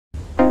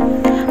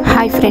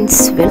Hi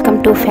friends,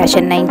 welcome to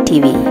Fashion 9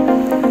 TV.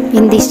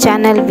 In this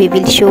channel we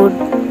will show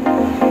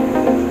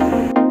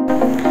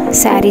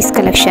sarees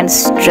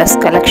collections, dress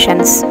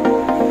collections,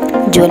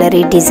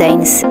 jewelry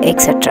designs,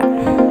 etc.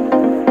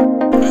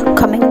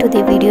 Coming to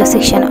the video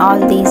section,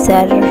 all these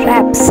are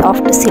wrap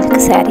soft silk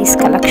sarees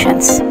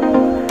collections.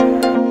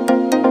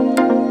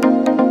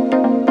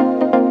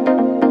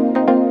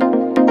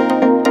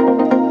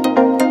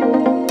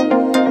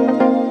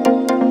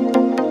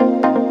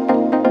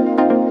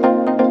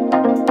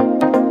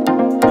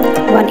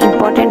 One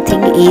important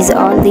thing is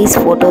all these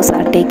photos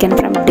are taken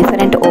from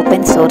different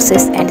open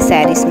sources and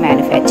sarees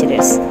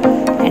manufacturers.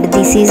 And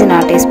this is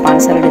not a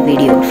sponsored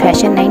video.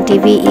 Fashion 9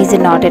 TV is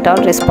not at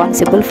all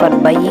responsible for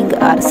buying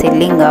or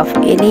selling of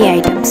any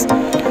items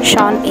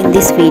shown in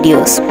these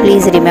videos.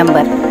 Please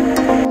remember.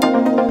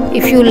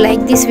 If you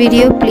like this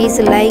video, please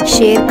like,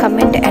 share,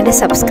 comment and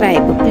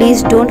subscribe.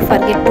 Please don't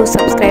forget to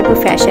subscribe to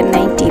Fashion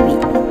 9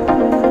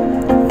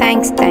 TV.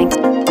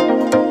 Thanks.